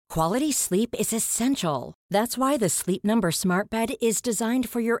Quality sleep is essential. That's why the Sleep Number Smart Bed is designed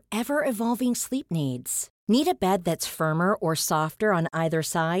for your ever-evolving sleep needs. Need a bed that's firmer or softer on either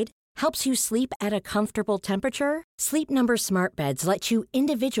side? Helps you sleep at a comfortable temperature? Sleep Number Smart Beds let you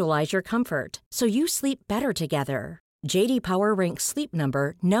individualize your comfort, so you sleep better together. J.D. Power ranks Sleep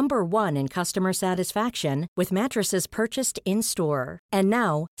Number number 1 in customer satisfaction with mattresses purchased in-store. And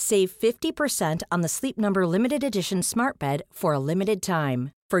now, save 50% on the Sleep Number Limited Edition Smart Bed for a limited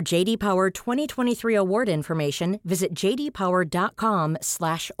time. For J.D. Power 2023 award information, visit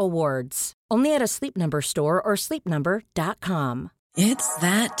jdpower.com/awards. Only at a Sleep Number store or sleepnumber.com. It's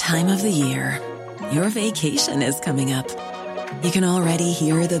that time of the year. Your vacation is coming up. You can already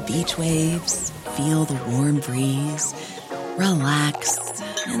hear the beach waves, feel the warm breeze, relax,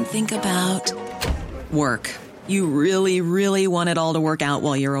 and think about work. You really, really want it all to work out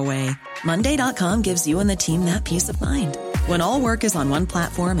while you're away. Monday.com gives you and the team that peace of mind. When all work is on one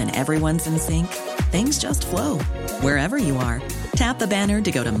platform and everyone's in sync, things just flow. Wherever you are, tap the banner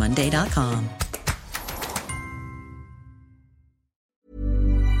to go to Monday.com.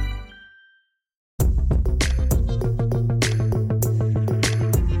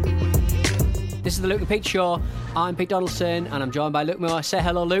 This is the Luke and Pete Show. I'm Pete Donaldson, and I'm joined by Luke Moore. Say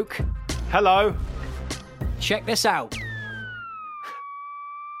hello, Luke. Hello. Check this out.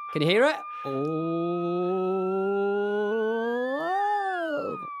 Can you hear it? Oh.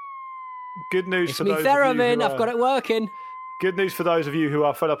 Good news It's for me those Theremin. of you I've got it working. Good news for those of you who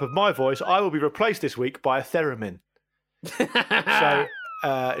are fed up of my voice. I will be replaced this week by a Theremin. So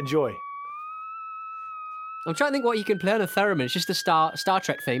enjoy. I'm trying to think what you can play on a theremin. It's just the Star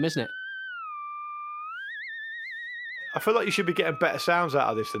Trek theme, isn't it? I feel like you should be getting better sounds out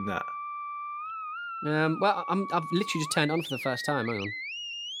of this than that. Well, I've literally just turned it on for the first time. Hang on.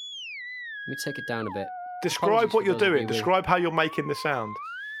 Let me take it down a bit. Describe what you're doing. Describe how you're making the sound.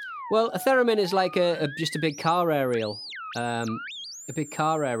 Well, a theremin is like just a big car aerial. A big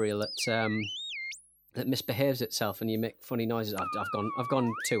car aerial that misbehaves itself, and you make funny noises. I've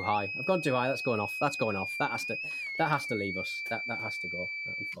gone too high. I've gone too high. That's going off. That's going off. That has to leave us. That has to go.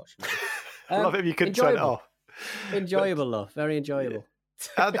 Unfortunately. I love it if you couldn't turn it off. Enjoyable, though. Very enjoyable.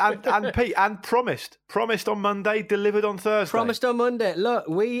 and Pete, and promised on Monday, delivered on Thursday. Promised on Monday. Look,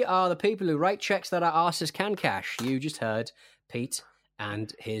 we are the people who write checks that our arses can cash. You just heard Pete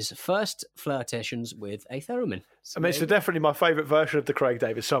and his first flirtations with a theremin. I mean, it's definitely my favourite version of the Craig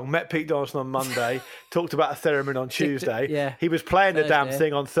David song. Met Pete Donaldson on Monday, talked about a theremin on Tuesday. Yeah. He was playing the damn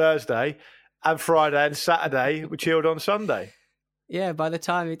thing on Thursday, and Friday and Saturday we chilled on Sunday. Yeah, by the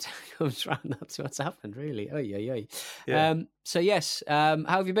time it comes round, that's what's happened, really. Oy, oy, oy. Yeah. So, yes, how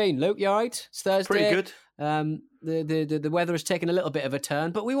have you been, Luke? You all right? It's Thursday. Pretty good. The weather has taken a little bit of a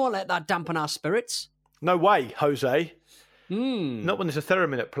turn, but we won't let that dampen our spirits. No way, Jose. Not when there's a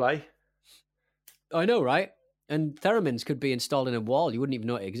theremin at play. I know, right? And theremins could be installed in a wall. You wouldn't even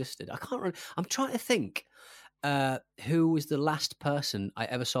know it existed. I can't remember. I'm trying to think who was the last person I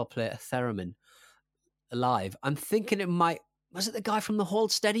ever saw play a theremin live. I'm thinking it might... Was it the guy from the Hold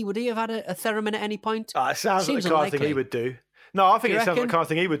Steady? Would he have had a theremin at any point? It sounds like the kind of thing he would do. No, I think it sounds like the kind of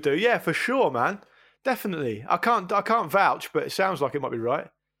thing he would do. Yeah, for sure, man. Definitely. I can't vouch, but it sounds like it might be right.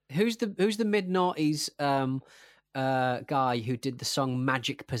 Who's the mid-noughties guy who did the song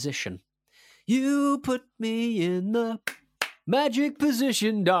Magic Position? You put me in the magic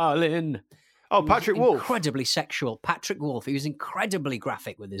position, darling. Oh, Patrick Wolf. Incredibly sexual. Patrick Wolf. He was incredibly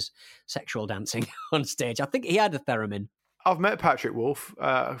graphic with his sexual dancing on stage. I think he had a theremin. I've met Patrick Wolf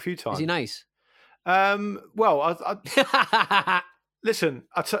a few times. Is he nice? Well, listen.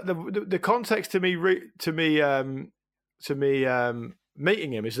 The context to me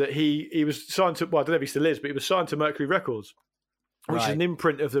meeting him is that he was signed to. Well, I don't know if he still is, but he was signed to Mercury Records, which is an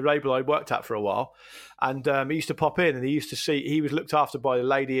imprint of the label I worked at for a while. And he used to pop in, and he was looked after by the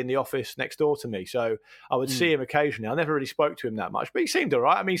lady in the office next door to me. So I would see him occasionally. I never really spoke to him that much, but he seemed all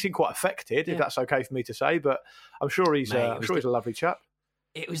right. I mean, he seemed quite affected, if that's okay for me to say. But I'm sure he's he's a lovely chap.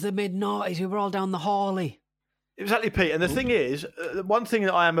 It was the mid-noughties. We were all down the hallway. Exactly, Pete. And the thing is, one thing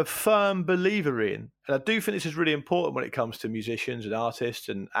that I am a firm believer in, and I do think this is really important when it comes to musicians and artists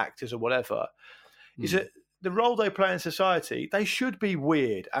and actors or whatever, is that the role they play in society, they should be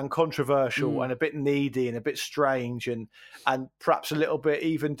weird and controversial and a bit needy and a bit strange and perhaps a little bit,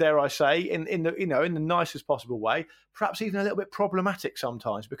 even dare I say, in the nicest possible way, perhaps even a little bit problematic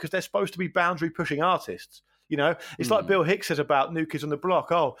sometimes, because they're supposed to be boundary pushing artists. You know, it's like Bill Hicks says about New Kids on the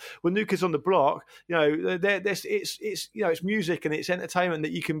Block. Oh, well, New Kids on the Block, it's music and it's entertainment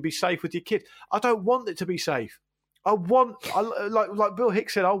that you can be safe with your kid. I don't want it to be safe. Like Bill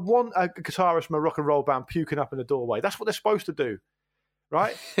Hicks said, I want a guitarist from a rock and roll band puking up in the doorway. That's what they're supposed to do.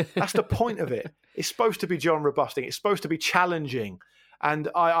 right? That's the point of it. It's supposed to be genre busting. It's supposed to be challenging. And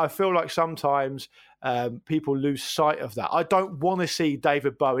I feel like sometimes people lose sight of that. I don't want to see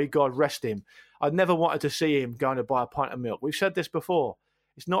David Bowie, God rest him. I never wanted to see him going to buy a pint of milk. We've said this before.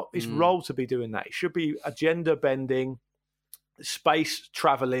 It's not his role to be doing that. It should be a gender-bending,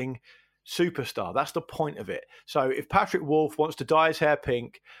 space-travelling superstar. That's the point of it. So if Patrick Wolf wants to dye his hair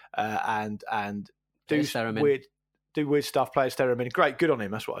pink and do weird stuff, play his theremin, great, good on him.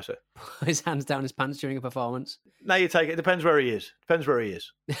 That's what I said. Put his hands down his pants during a performance. Now you take it. Depends where he is.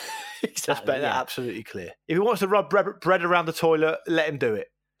 Exactly, That's absolutely clear. If he wants to rub bread around the toilet, let him do it.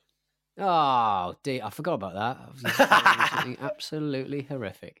 Oh, dear. I forgot about that. Something absolutely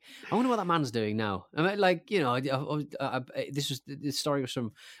horrific. I wonder what that man's doing now. I mean, like, you know, this story was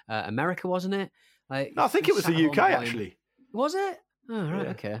from America, wasn't it? Like, no, I think it was the UK, actually. Was it? Oh, right,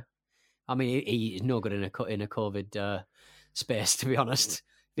 okay. I mean, he's no good in a COVID space, to be honest.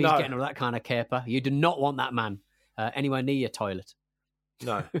 If he's getting that kind of caper, you do not want that man anywhere near your toilet.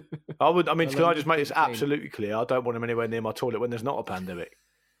 No. I would. I mean, can I just make this absolutely clear? I don't want him anywhere near my toilet when there's not a pandemic.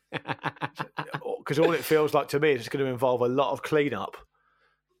 Because all it feels like to me is it's going to involve a lot of clean-up.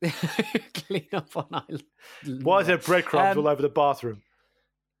 Clean-up on island. Why is there breadcrumbs all over the bathroom?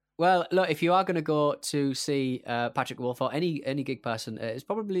 Well, look, if you are going to go to see Patrick Wolf or any gig person, it's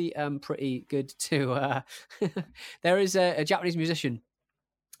probably pretty good to... there is a Japanese musician,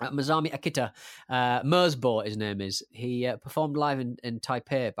 Masami Akita, Merzbow, his name is. He performed live in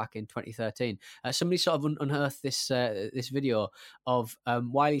Taipei back in 2013. Somebody sort of unearthed this video of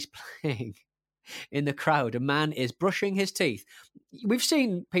while he's playing in the crowd, a man is brushing his teeth. We've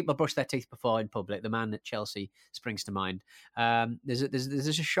seen people brush their teeth before in public. The man at Chelsea springs to mind. There's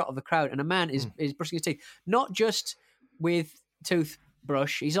a shot of the crowd, and a man is brushing his teeth, not just with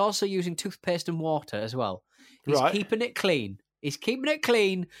toothbrush. He's also using toothpaste and water as well. He's keeping it clean. He's keeping it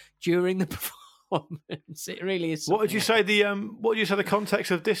clean during the performance. It really is. What did you say the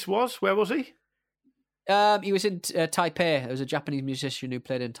context of this was? Where was he? He was in Taipei. There was a Japanese musician who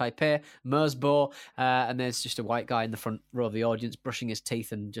played in Taipei, Merzbow, and there's just a white guy in the front row of the audience brushing his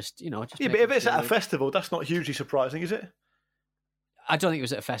teeth and just. But if it's at a festival, that's not hugely surprising, is it? I don't think it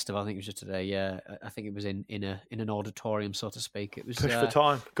was at a festival. I think it was just today. I think it was in an auditorium, so to speak. It was push for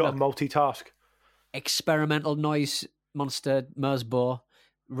time. Got to multitask. Experimental noise monster Merzbow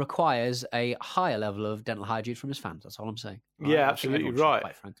requires a higher level of dental hygiene from his fans. That's all I'm saying. Yeah, absolutely right.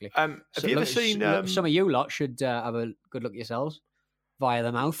 Quite frankly, have you ever seen? Some of you lot should have a good look at yourselves via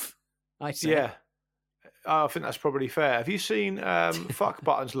the mouth. I say. Yeah, I think that's probably fair. Have you seen Fuck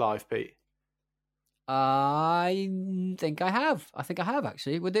Buttons live, Pete? I think I have.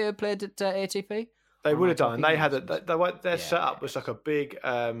 Actually. Would they have played at ATP? They would have done. They had their setup was like a big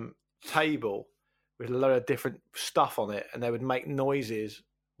table with a load of different stuff on it, and they would make noises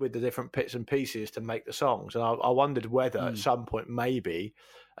with the different bits and pieces to make the songs. And I wondered whether at some point maybe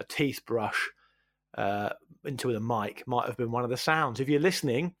a teeth brush into the mic might have been one of the sounds. If you're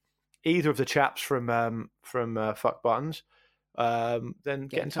listening, either of the chaps from Fuck Buttons, then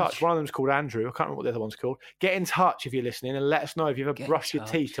get in touch. One of them's called Andrew. I can't remember what the other one's called. Get in touch if you're listening and let us know if you've ever brushed your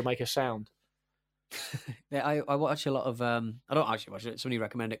teeth to make a sound. Yeah, I watch a lot of I don't actually watch it, somebody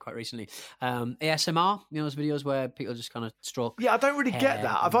recommended it quite recently. ASMR, those videos where people just kind of stroke. Yeah, I don't really get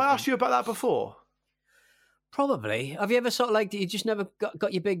that. Have I asked you about that before? Probably. Have you ever sort of like you just never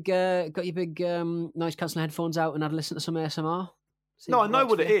got your big noise cancelling headphones out and had to listen to some ASMR? No, I know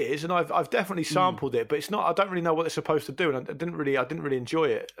what it is, and I've definitely sampled it, but it's not. I don't really know what it's supposed to do, and I didn't really enjoy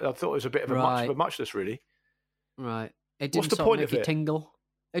it. I thought it was a bit of a muchness, really. Right. It didn't What's the point of it? Tingle.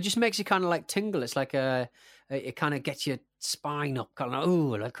 It just makes you kind of like tingle. It's like it kind of gets your spine up, kind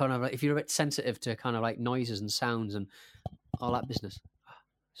of like if you're a bit sensitive to kind of like noises and sounds and all that business.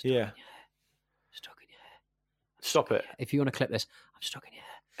 Stuck in your hair. Stop it. If you want to clip this, I'm stuck in your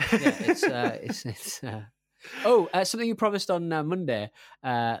hair. Yeah, something you promised on Monday,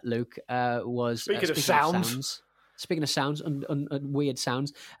 Luke, was speaking of sounds. Speaking of sounds and weird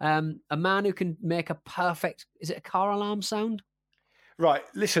sounds, a man who can make a perfect, is it a car alarm sound? Right,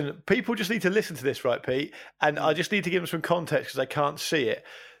 listen, people just need to listen to this, right, Pete? And I just need to give them some context because they can't see it.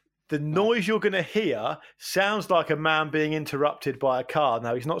 The noise you're going to hear sounds like a man being interrupted by a car.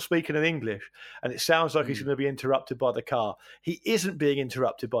 Now, he's not speaking in English, and it sounds like he's going to be interrupted by the car. He isn't being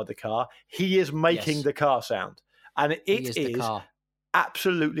interrupted by the car. He is making the car sound. And it is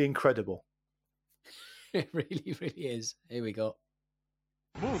absolutely incredible. It really, really is. Here we go.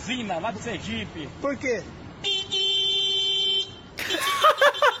 Buzina lá do Sergipe. Por quê?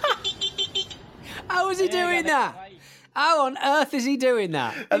 How is he doing that? How on earth is he doing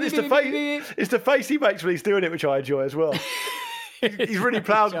that? And it's the face he makes when he's doing it, which I enjoy as well. He's really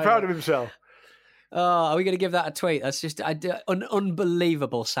proud of himself. Oh, are we going to give that a tweet? That's just an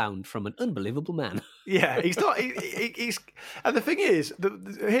unbelievable sound from an unbelievable man. Yeah, he's not. He's, and the thing is,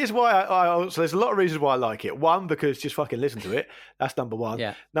 here's why I. So there's a lot of reasons why I like it. One, because just fucking listen to it. That's number one.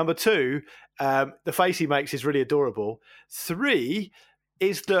 Yeah. Number two, the face he makes is really adorable. Three,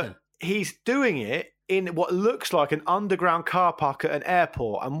 is that he's doing it in what looks like an underground car park at an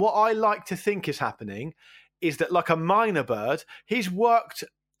airport. And what I like to think is happening is that, like a minor bird, he's worked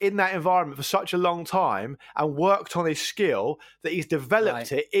in that environment for such a long time and worked on his skill that he's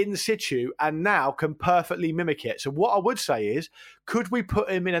developed it in situ and now can perfectly mimic it. So what I would say is, could we put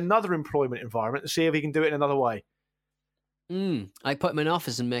him in another employment environment and see if he can do it in another way? I put him in an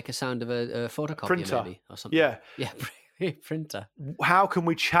office and make a sound of a photocopier Printer. maybe or something. Yeah, printer. How can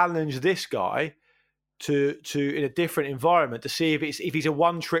we challenge this guy to in a different environment to see if he's a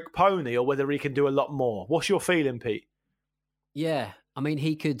one-trick pony or whether he can do a lot more? What's your feeling, Pete? Yeah. I mean,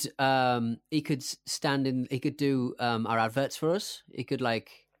 he could stand in. He could do our adverts for us. He could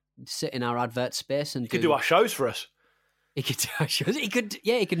sit in our advert space and he could do our shows for us. He could do our shows. He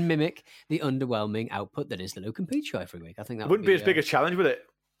could mimic the underwhelming output that is the Luke and Pete show every week. I think that wouldn't be as big a challenge, would it?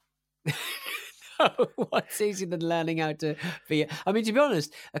 No, what's easier than learning how to be? I mean, to be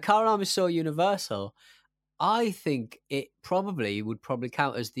honest, a car alarm is so universal. I think it would probably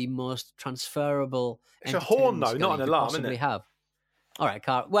count as the most transferable. It's a horn, though, not an alarm, isn't it? Have. All right,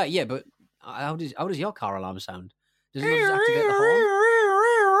 car. Well, yeah, but how does your car alarm sound? Does it not just activate the horn?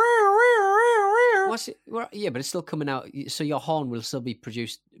 What's it? Well, yeah, but it's still coming out. So your horn will still be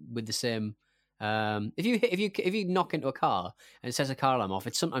produced with the same. If you knock into a car and it says a car alarm off,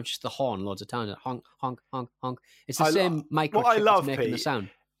 it's sometimes just the horn loads of times. Honk, honk, honk, honk. It's the same microchip what I love, that's making Pete, the sound.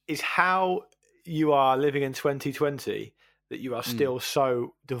 Is how you are living in 2020 that you are still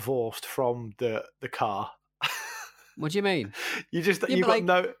so divorced from the car. What do you mean? You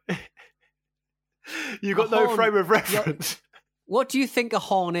got no frame of reference. What do you think a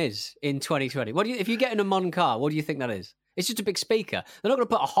horn is in 2020? If you get in a modern car, what do you think that is? It's just a big speaker. They're not going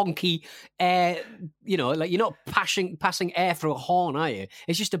to put a honky air, you're not passing air through a horn, are you?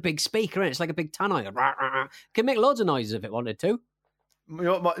 It's just a big speaker, and it's like a big tannoy. Can make loads of noises if it wanted to. You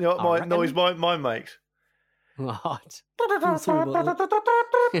know what noise mine makes? What? Like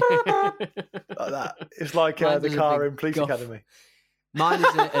that. It's like the car in Police Academy. Mine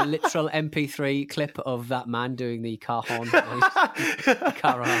is a literal MP3 clip of that man doing the car horn noise.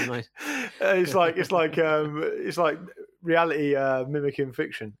 Car horn noise. It's like reality mimicking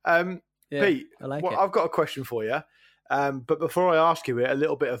fiction. Pete, I've got a question for you. But before I ask you it, a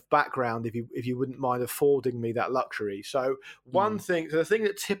little bit of background, if you wouldn't mind affording me that luxury. So the thing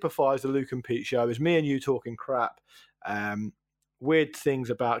that typifies the Luke and Pete show is me and you talking crap, weird things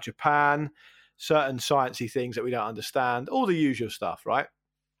about Japan, certain sciencey things that we don't understand, all the usual stuff, right?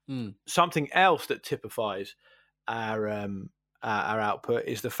 Something else that typifies our output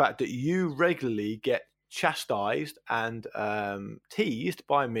is the fact that you regularly get chastised and teased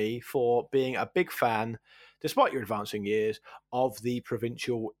by me for being a big fan, despite your advancing years, of the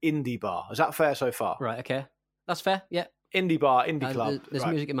provincial indie bar. Is that fair so far? Right, okay. That's fair, yeah. Indie bar, indie club. There's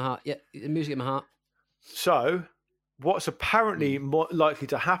music in my heart. Yeah, music in my heart. So, what's apparently more likely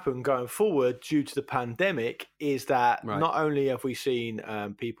to happen going forward due to the pandemic is that not only have we seen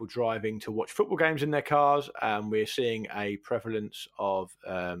people driving to watch football games in their cars, we're seeing a prevalence of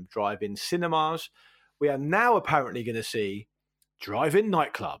drive-in cinemas. We are now apparently going to see drive-in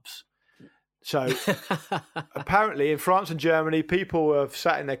nightclubs. So apparently in France and Germany, people have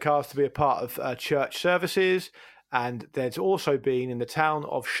sat in their cars to be a part of church services. And there's also been in the town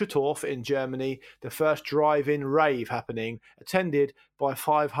of Schuttorf in Germany, the first drive-in rave happening, attended by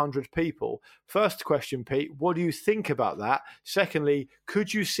 500 people. First question, Pete, what do you think about that? Secondly,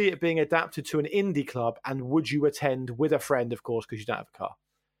 could you see it being adapted to an indie club? And would you attend with a friend, of course, because you don't have a car?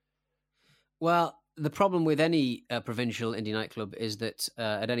 Well, the problem with any provincial indie nightclub is that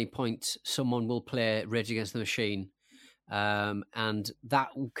at any point someone will play Rage Against the Machine, and that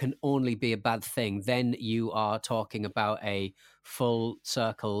can only be a bad thing. Then you are talking about a full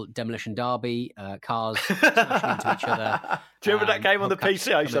circle demolition derby, cars smashing into each other. Do you remember that game on the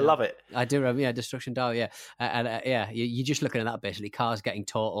PC? I used to love it. I do remember, yeah, Destruction Derby, yeah. And you're just looking at that basically, cars getting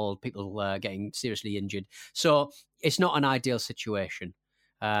totaled, people getting seriously injured. So it's not an ideal situation.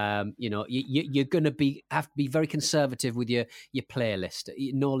 You're going to have to be very conservative with your playlist.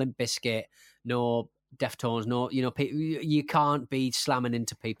 No Limp Bizkit, no Deftones, no, you can't be slamming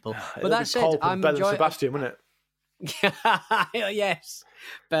into people. But that said, I'm Bell and Sebastian, wouldn't it? Yes,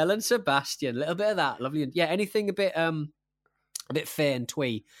 Bell and Sebastian, a little bit of that, lovely. Yeah, anything a bit fey and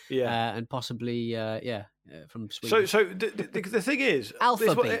twee, and possibly from Sweden. So the thing is,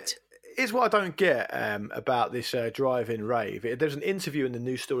 Alphabet. Here's what I don't get about this drive-in rave. There's an interview in the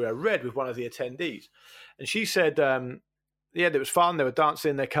news story I read with one of the attendees, and she said, it was fun. They were dancing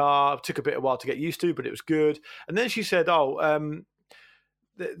in their car. It took a bit of a while to get used to, but it was good. And then she said,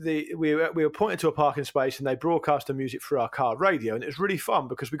 we were pointed to a parking space and they broadcast the music through our car radio, and it was really fun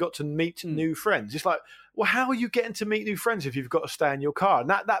because we got to meet new friends. It's like, well, how are you getting to meet new friends if you've got to stay in your car? And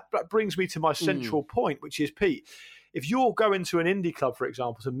that brings me to my central point, which is, Pete, if you're going to an indie club, for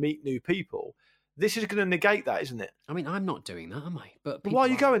example, to meet new people, this is going to negate that, isn't it? I mean, I'm not doing that, am I? But why are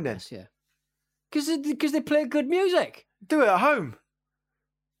you going then? Yeah, because they play good music. Do it at home.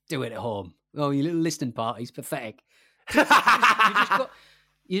 Do it at home. Oh, your little listening party's pathetic. You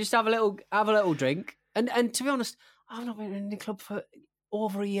just have a little drink, and to be honest, I've not been in the club for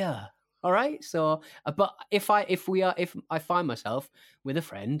over a year. All right, so but if I find myself with a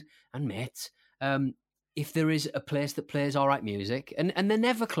friend and mates, if there is a place that plays all right music, and they're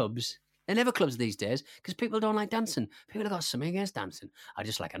never clubs these days because people don't like dancing. People have got something against dancing. I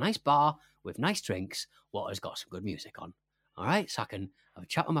just like a nice bar with nice drinks. What has got some good music on. All right, so I can have a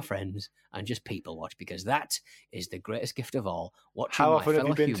chat with my friends and just people watch, because that is the greatest gift of all. Watching. How often have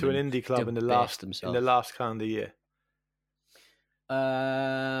you been to an indie club in the last calendar year?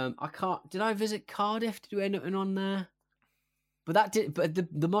 I can't. Did I visit Cardiff? Did we end up on there? But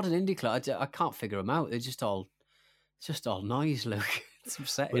the modern indie club, I can't figure them out. They're just all noise, Luke. It's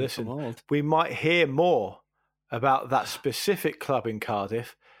upsetting. Well, listen, from old. We might hear more about that specific club in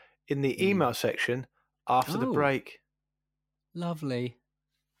Cardiff in the email section after the break. Lovely.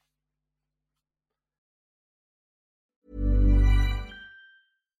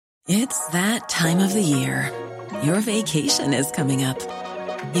 It's that time of the year. Your vacation is coming up.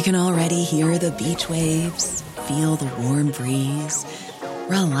 You can already hear the beach waves, feel the warm breeze,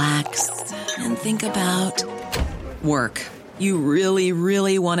 relax, and think about work. You really,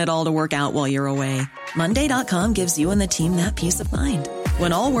 really want it all to work out while you're away. Monday.com gives you and the team that peace of mind.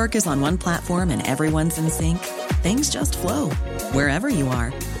 When all work is on one platform and everyone's in sync, things just flow. Wherever you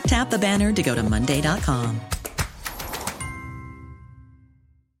are, tap the banner to go to Monday.com.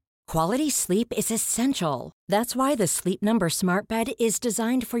 Quality sleep is essential. That's why the Sleep Number Smart Bed is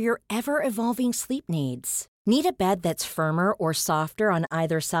designed for your ever-evolving sleep needs. Need a bed that's firmer or softer on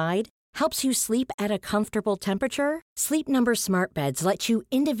either side? Helps you sleep at a comfortable temperature? Sleep Number Smart Beds let you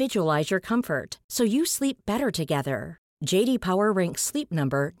individualize your comfort, so you sleep better together. J.D. Power ranks Sleep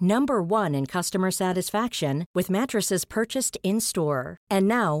Number number 1 in customer satisfaction with mattresses purchased in-store. And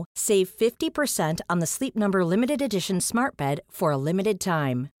now, save 50% on the Sleep Number Limited Edition Smart Bed for a limited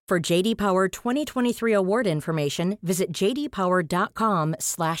time. For J.D. Power 2023 award information, visit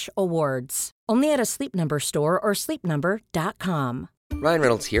jdpower.com/awards. Only at a Sleep Number store or sleepnumber.com. Ryan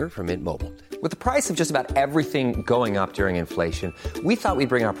Reynolds here from Mint Mobile. With the price of just about everything going up during inflation, we thought we'd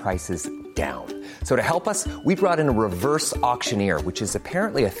bring our prices down. So to help us, we brought in a reverse auctioneer, which is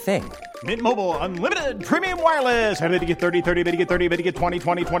apparently a thing. Mint Mobile Unlimited Premium Wireless. How to get 30, 30, bit to get 30, bit to get 20,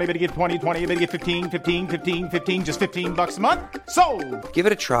 20, 20, bit to get 20, 20, bit to get 15, 15, 15, 15, just $15 a month? Sold! Give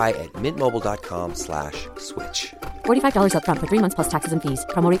it a try at mintmobile.com/switch. $45 up front for 3 months plus taxes and fees.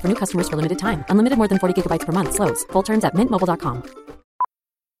 Promo rate for new customers for limited time. Unlimited more than 40 gigabytes per month. Slows full terms at mintmobile.com.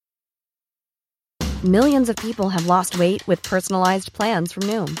 Millions of people have lost weight with personalized plans from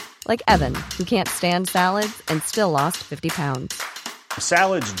Noom. Like Evan, who can't stand salads and still lost 50 pounds.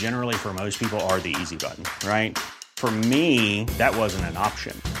 Salads generally for most people are the easy button, right? For me, that wasn't an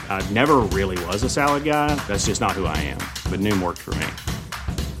option. I never really was a salad guy. That's just not who I am. But Noom worked for me.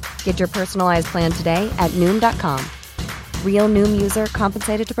 Get your personalized plan today at Noom.com. Real Noom user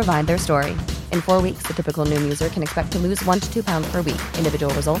compensated to provide their story. In 4 weeks, the typical Noom user can expect to lose 1 to 2 pounds per week.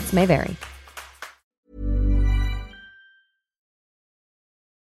 Individual results may vary.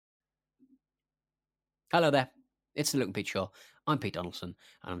 Hello there. It's the Luke and Pete Show. I'm Pete Donaldson,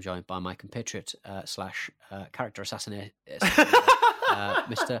 and I'm joined by my compatriot slash character assassinator,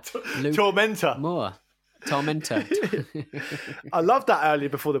 Mr. Luke Tormentor. Moore. Tormentor. I loved that earlier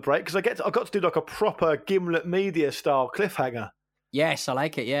before the break because I got to do like a proper Gimlet Media style cliffhanger. Yes, I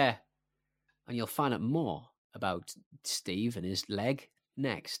like it, yeah. And you'll find out more about Steve and his leg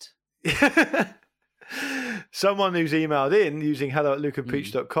next. Someone who's emailed in using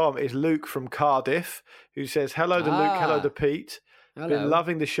hello@lukeandpeach.com is Luke from Cardiff, who says, hello to Luke, hello to Pete. Hello. Been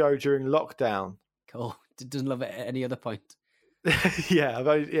loving the show during lockdown. Cool. Doesn't love it at any other point. He's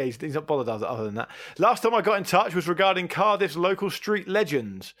not bothered other than that. Last time I got in touch was regarding Cardiff's local street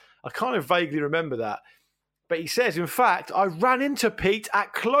legends. I kind of vaguely remember that. But he says, in fact, I ran into Pete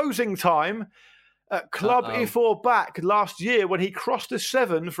at closing time at Club E4 Back last year when he crossed the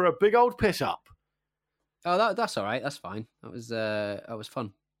 7 for a big old piss-up. Oh, that's all right. That's fine. That was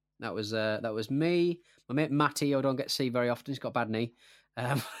fun. That was me. My mate Matty, I don't get to see very often. He's got a bad knee.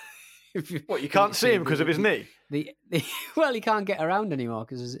 What, you can't see him because of his knee? Well, he can't get around anymore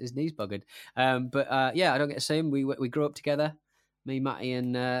because his knee's buggered. But yeah, I don't get to see him. We grew up together, me, Matty,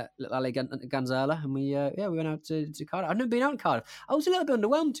 and little Ali Gonzala, and we went out to Cardiff. I've never been out in Cardiff. I was a little bit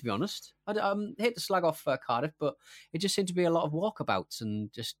underwhelmed, to be honest. I hate to slag off Cardiff, but it just seemed to be a lot of walkabouts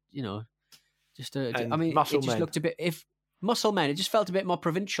and just I mean, it just looked a bit muscle men. It just felt a bit more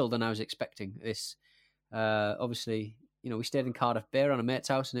provincial than I was expecting. This obviously, we stayed in Cardiff Bay on a mate's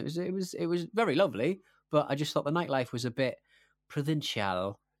house, and it was very lovely. But I just thought the nightlife was a bit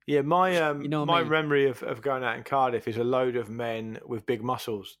provincial. Yeah, my my memory of going out in Cardiff is a load of men with big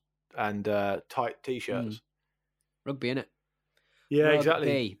muscles and tight t-shirts. Rugby, innit? Yeah, Rugby,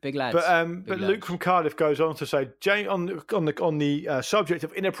 exactly. Big lads. But Luke from Cardiff goes on to say, on the subject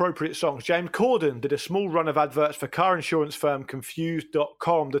of inappropriate songs, James Corden did a small run of adverts for car insurance firm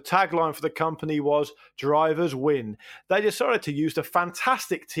Confused.com. The tagline for the company was "Drivers Win." They decided to use the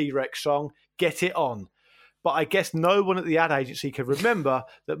fantastic T-Rex song "Get It On." But I guess no one at the ad agency can remember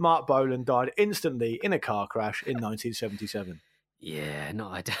that Mark Bolan died instantly in a car crash in 1977. Yeah,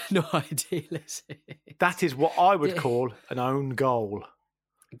 no idea. That is what I would call an own goal.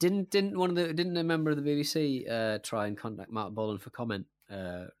 Didn't a member of the BBC try and contact Mark Bolan for comment?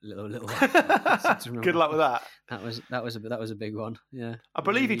 Little Good luck with that. That was a big one. Yeah, I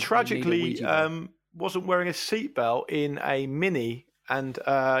believe he tragically wasn't wearing a seatbelt in a Mini, and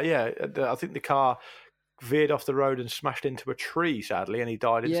I think the car veered off the road and smashed into a tree, sadly, and he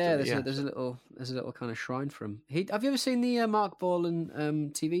died instantly. Yeah, there's a little kind of shrine for him. Have you ever seen the Mark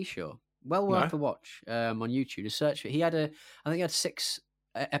Bolan TV show? Well worth a watch on YouTube. To search for it. I think he had 6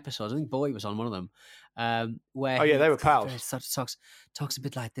 episodes. I think Boy was on one of them. Where they were pals. Sort of talks a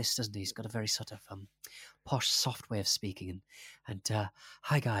bit like this, doesn't he? He's got a very sort of posh, soft way of speaking, and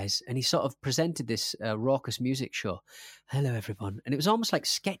hi guys, and he sort of presented this raucous music show. Hello everyone, and it was almost like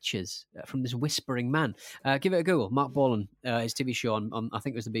sketches from this whispering man. Give it a Google, Mark Bolan, his TV show on I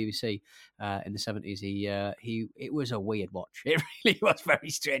think it was the BBC in the 70s. It was a weird watch. It really was very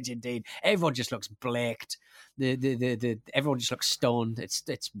strange indeed. Everyone just looks blaked. Everyone just looks stoned.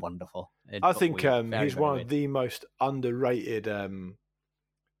 It's wonderful. I think he's one of the most underrated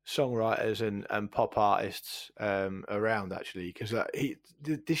songwriters and pop artists around, actually, because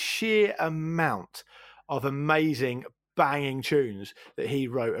the sheer amount of amazing banging tunes that he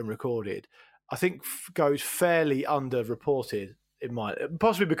wrote and recorded, I think goes fairly underreported in my,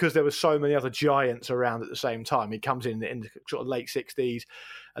 possibly because there were so many other giants around at the same time. He comes in the sort of late 60s,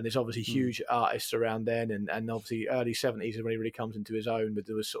 and there's obviously huge artists around then, and obviously early 70s is when he really comes into his own. But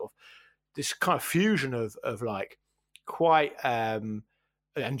there was sort of this kind of fusion of like quite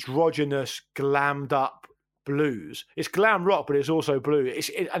androgynous, glammed up blues. It's glam rock, but it's also blues.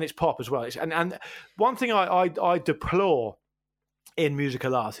 And it's pop as well. And one thing I deplore in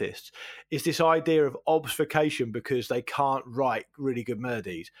musical artists is this idea of obfuscation because they can't write really good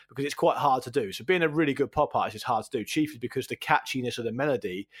melodies, because it's quite hard to do. So being a really good pop artist is hard to do, chiefly because the catchiness of the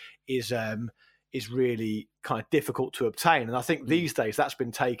melody is really kind of difficult to obtain. And I think these days that's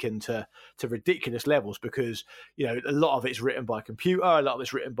been taken to ridiculous levels, because, a lot of it's written by computer, a lot of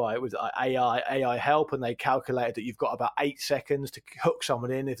it's written with AI help, and they calculated that you've got about 8 seconds to hook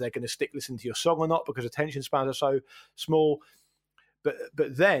someone in if they're going to listen to your song or not, because attention spans are so small.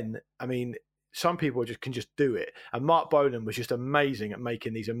 But then, I mean, some people can just do it. And Mark Bolan was just amazing at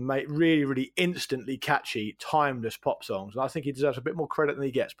making these really, really instantly catchy, timeless pop songs. And I think he deserves a bit more credit than he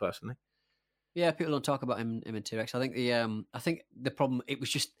gets, personally. Yeah, people don't talk about him in T-Rex. I think the problem, it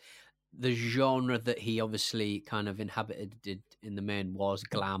was just the genre that he obviously kind of inhabited in the main was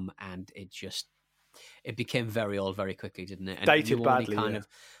glam, and it became very old very quickly, didn't it? And dated badly,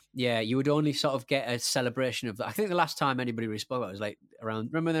 you would only sort of get a celebration of that. I think the last time anybody really spoke about it was like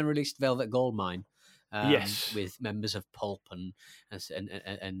around, remember when they released Velvet Goldmine? Yes. With members of Pulp and I think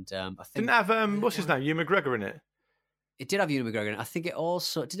didn't have what's his name, Ewan McGregor in it. It did have Ewan McGregor in it. I think it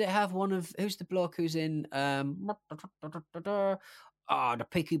also did. It have one of, who's the bloke who's in the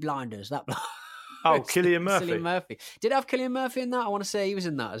Peaky Blinders? That bloke. Oh, Cillian Murphy. Cillian Murphy. Did it have Cillian Murphy in that? I want to say he was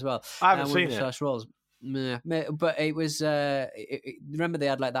in that as well. I haven't seen it. First roles. But it was. Remember, they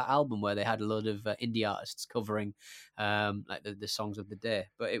had like that album where they had a load of indie artists covering like the songs of the day.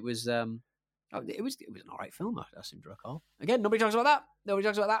 But it was. It was an alright film, I seem to recall. Again, nobody talks about that.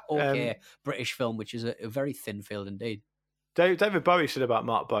 Okay, British film, which is a very thin field indeed. David Bowie said about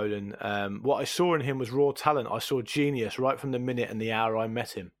Mark Bolan, what I saw in him was raw talent. I saw genius right from the minute and the hour I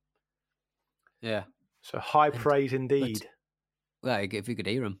met him. Yeah. So high praise indeed. Well, if you could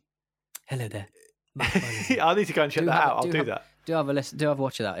hear him. Hello there. I need to go and check that out. I'll do that. Do have a listen. Do have a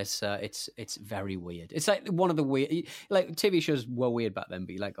watch of that. It's very weird. It's like one of the weird, like TV shows were weird back then.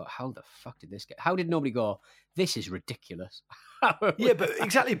 But you're like, oh, how the fuck did this get? How did nobody go? This is ridiculous. Yeah, but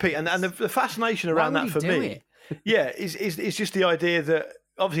exactly, Pete. And the fascination around that for me, is just the idea that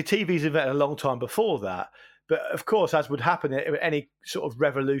obviously TV's invented a long time before that. But of course, as would happen in any sort of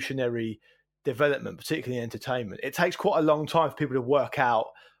revolutionary development, particularly in entertainment, it takes quite a long time for people to work out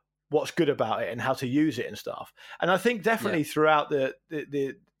what's good about it and how to use it and stuff. And I think definitely throughout that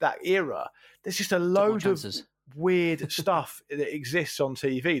era, there's just a load of weird stuff that exists on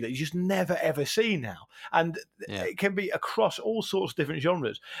TV that you just never ever see now, and it can be across all sorts of different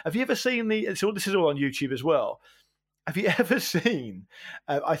genres. Have you ever seen so this is all on YouTube as well? Have you ever seen?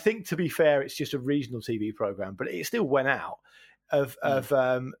 I think, to be fair, it's just a regional TV program, but it still went out of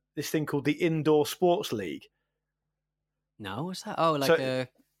this thing called the Indoor Sports League. No, what's that?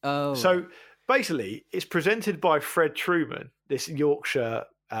 Oh, So basically, it's presented by Fred Truman, this Yorkshire.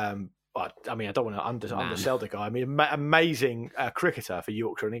 I mean, I don't want to undersell the guy. I mean, amazing cricketer for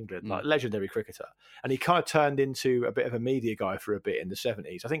Yorkshire and England, like legendary cricketer. And he kind of turned into a bit of a media guy for a bit in the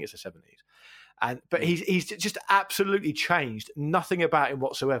 70s. I think it's the 70s. But he's just absolutely changed. Nothing about him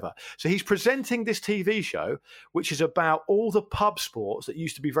whatsoever. So he's presenting this TV show, which is about all the pub sports that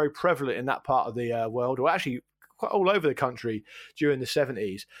used to be very prevalent in that part of the world, or actually quite all over the country during the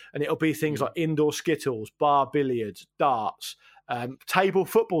 70s. And it'll be things like indoor skittles, bar billiards, darts, table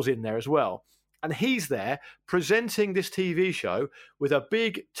football's in there as well. And he's there presenting this TV show with a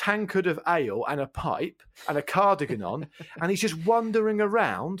big tankard of ale and a pipe and a cardigan on. And he's just wandering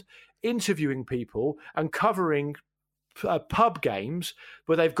around interviewing people and covering pub games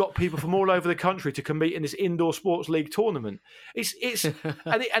where they've got people from all over the country to compete in this indoor sports league tournament. It's and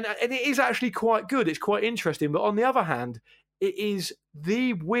it is actually quite good. It's quite interesting. But on the other hand, it is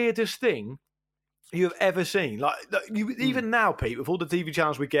the weirdest thing you have ever seen. Like even now, Pete, with all the TV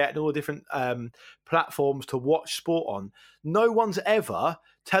channels we get and all the different platforms to watch sport on, no one's ever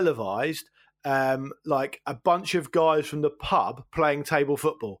televised like a bunch of guys from the pub playing table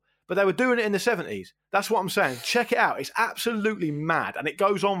football. But they were doing it in the 70s. That's what I'm saying. Check it out. It's absolutely mad. And it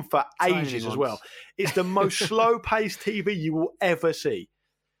goes on for ages as well. It's the most slow-paced TV you will ever see.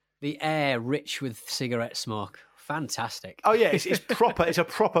 The air rich with cigarette smoke. Fantastic. Oh, yeah. It's proper. It's a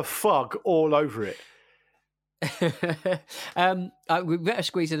proper fug all over it. We better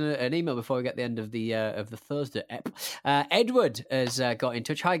squeeze in an email before we get the end of the Thursday ep. Edward has got in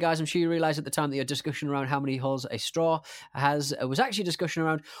touch. Hi guys, I'm sure you realise at the time that your discussion around how many holes a straw has was actually a discussion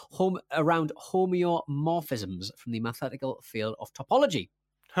around homeomorphisms from the mathematical field of topology.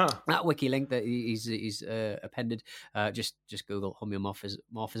 That wiki link that he's appended, just Google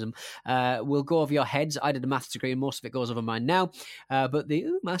homeomorphism. Will go over your heads. I did a maths degree and most of it goes over mine now. But the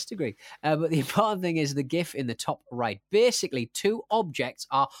maths degree. But the important thing is the GIF in the top right. Basically, two objects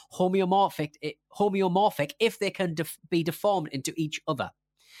are homeomorphic if they can be deformed into each other.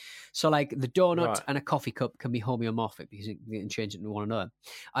 So like the donut and a coffee cup can be homeomorphic because you can change it into one another.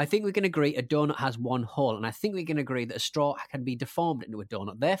 I think we can agree a donut has one hole, and I think we can agree that a straw can be deformed into a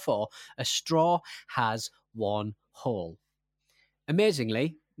donut. Therefore, a straw has one hole.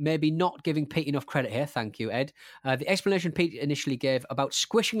 Amazingly, maybe not giving Pete enough credit here, thank you, Ed. The explanation Pete initially gave about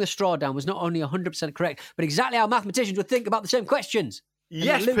squishing the straw down was not only 100% correct, but exactly how mathematicians would think about the same questions.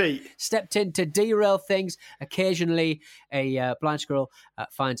 Yes, Pete. Stepped in to derail things. Occasionally, a blind squirrel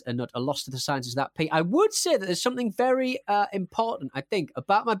finds a nut. A loss to the sciences of that, Pete. I would say that there's something very important, I think,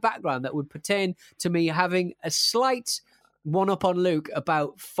 about my background that would pertain to me having a slight one-up on Luke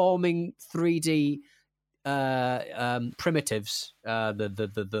about forming 3D primitives,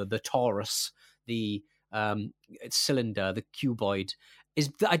 the torus, the cylinder, the cuboid.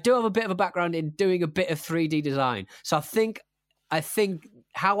 I do have a bit of a background in doing a bit of 3D design. So I think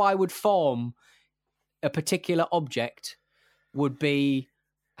how I would form a particular object would be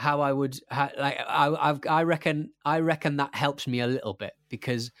how I would I reckon that helps me a little bit,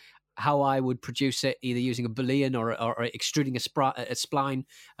 because how I would produce it, either using a Boolean or extruding a spline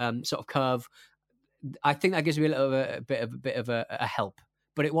sort of curve, I think that gives me a bit of a help.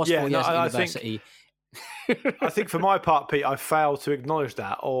 But it was 4 years at university. I think for my part, Pete, I failed to acknowledge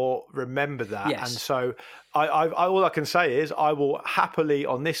that or remember that. Yes. And so I all I can say is I will happily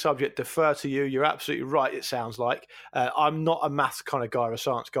on this subject defer to you. You're absolutely right, it sounds like. I'm not a maths kind of guy or a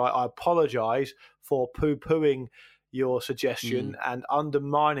science guy. I apologise for poo-pooing your suggestion and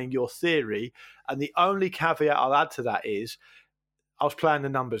undermining your theory. And the only caveat I'll add to that is I was playing the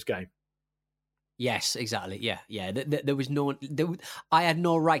numbers game. Yes, exactly. Yeah. There was I had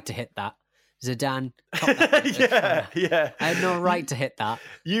no right to hit that. Zidane. Yeah. I had no right to hit that.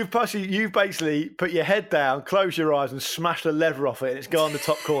 You've basically put your head down, closed your eyes, and smashed the leather off it, and it's gone in the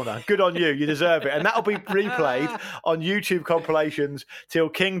top corner. Good on you. You deserve it. And that'll be replayed on YouTube compilations till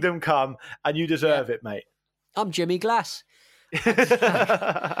Kingdom Come, and you deserve it, mate. I'm Jimmy Glass.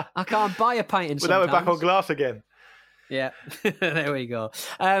 I can't buy a pint in sometimes. Well, now we're back on glass again. Yeah, there we go.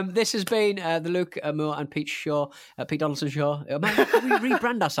 This has been the Luke Moore and Pete Shaw, Pete Donaldson Show. We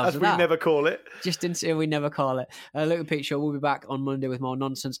rebrand ourselves. As we never call it. Just didn't say we never call it. Luke and Pete Shaw, we'll be back on Monday with more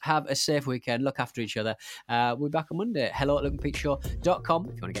nonsense. Have a safe weekend. Look after each other. We'll be back on Monday. Hello at lukeandpeteshow.com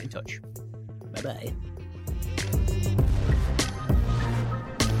if you want to get in touch. Bye-bye.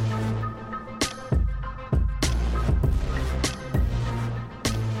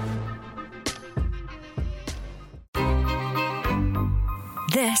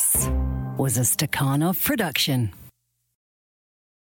 This was a Stakhanov production.